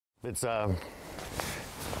It's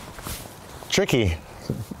tricky.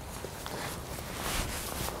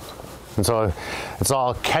 And so it's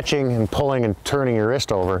all catching and pulling and turning your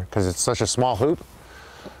wrist over because it's such a small hoop.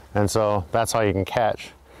 And so that's how you can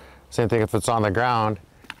catch. Same thing if it's on the ground,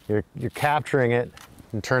 you're capturing it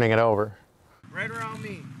and turning it over. Right around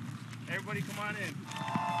me. Everybody come on in.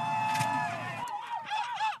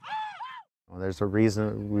 Well, there's a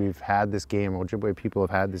reason we've had this game. Ojibwe people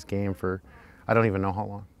have had this game for, I don't even know how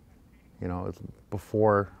long. You know,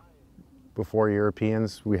 before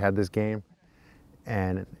Europeans, we had this game.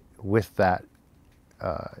 And with that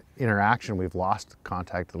interaction, we've lost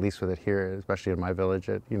contact, at least with it here, especially in my village,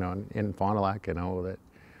 in Fond du Lac. I know that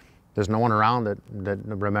there's no one around that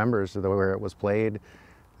remembers where it was played.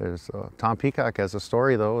 There's Tom Peacock has a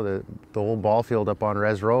story, though, that the old ball field up on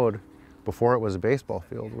Res Road, before it was a baseball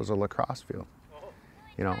field, was a lacrosse field.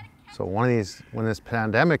 You know, so one of these, when this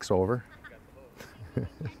pandemic's over,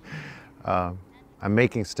 I'm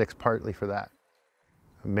making sticks partly for that.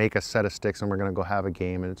 Make a set of sticks and we're gonna go have a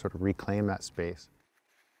game and sort of reclaim that space.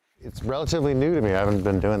 It's relatively new to me. I haven't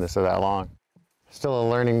been doing this for that long. Still a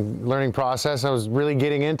learning process. I was really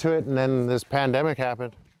getting into it and then this pandemic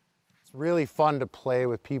happened. It's really fun to play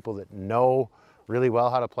with people that know really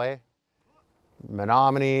well how to play.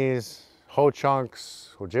 Menominees,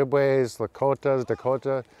 Ho-Chunks, Ojibways, Lakotas,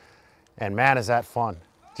 Dakota, and man, is that fun.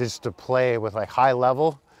 Just to play with like high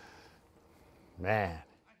level, man.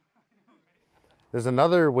 There's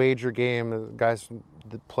another wager game that guys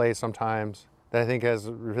that play sometimes that I think has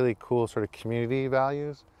really cool sort of community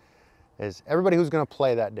values, is everybody who's gonna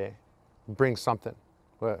play that day brings something,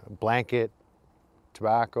 a blanket,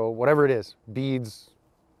 tobacco, whatever it is, beads,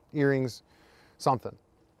 earrings, something.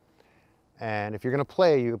 And if you're gonna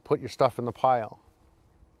play, you put your stuff in the pile.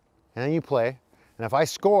 And then you play, and if I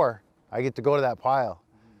score, I get to go to that pile.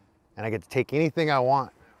 And I get to take anything I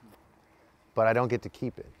want, but I don't get to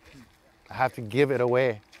keep it. I have to give it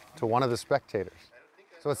away to one of the spectators.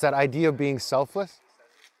 So it's that idea of being selfless.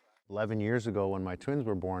 11 years ago when my twins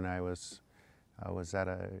were born, I was at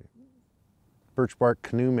a birch bark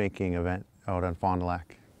canoe making event out on Fond du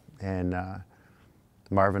Lac. And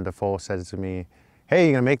Marvin Defoe said to me, "Hey,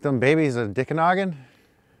 you gonna make them babies a dickenoggin?"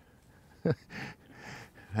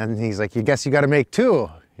 And he's like, "You guess you gotta make two,"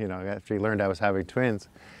 you know, after he learned I was having twins.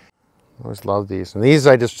 I always love these. And these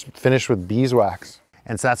I just finished with beeswax.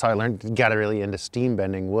 And so that's how I learned, got really into steam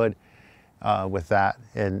bending wood with that.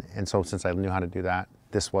 And so since I knew how to do that,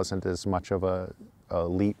 this wasn't as much of a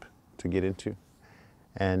leap to get into.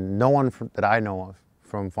 And no one that I know of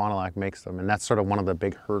from Fond du Lac makes them. And that's sort of one of the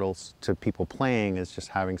big hurdles to people playing, is just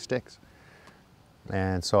having sticks.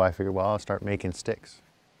 And so I figured, well, I'll start making sticks.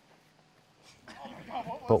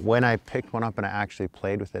 But when I picked one up and I actually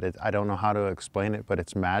played with it, I don't know how to explain it, but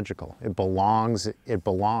it's magical. It belongs. It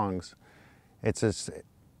belongs. It's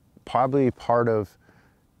probably part of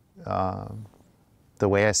the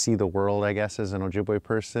way I see the world, I guess, as an Ojibwe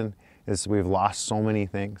person, is we've lost so many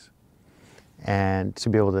things. And to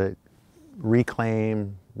be able to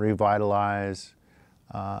reclaim, revitalize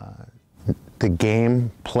the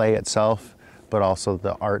game play itself, but also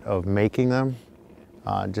the art of making them,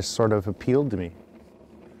 just sort of appealed to me.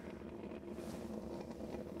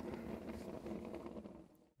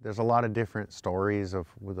 There's a lot of different stories of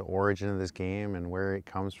the origin of this game and where it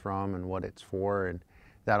comes from and what it's for, and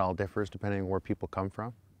that all differs depending on where people come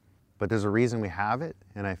from. But there's a reason we have it,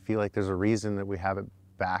 and I feel like there's a reason that we have it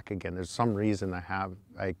back again. There's some reason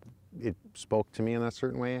it spoke to me in a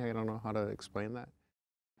certain way. I don't know how to explain that.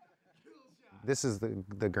 This is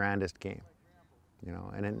the grandest game, you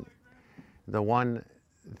know, and the one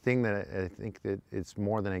thing that I think that it's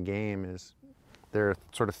more than a game is there are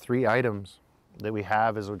sort of three items that we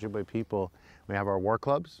have as Ojibwe people. We have our war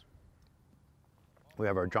clubs, we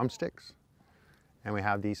have our drumsticks, and we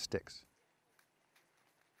have these sticks.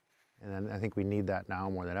 And then I think we need that now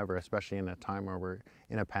more than ever, especially in a time where we're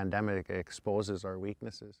in a pandemic. It exposes our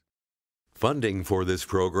weaknesses. Funding for this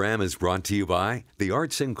program is brought to you by the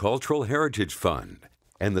Arts and Cultural Heritage Fund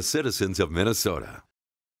and the citizens of Minnesota.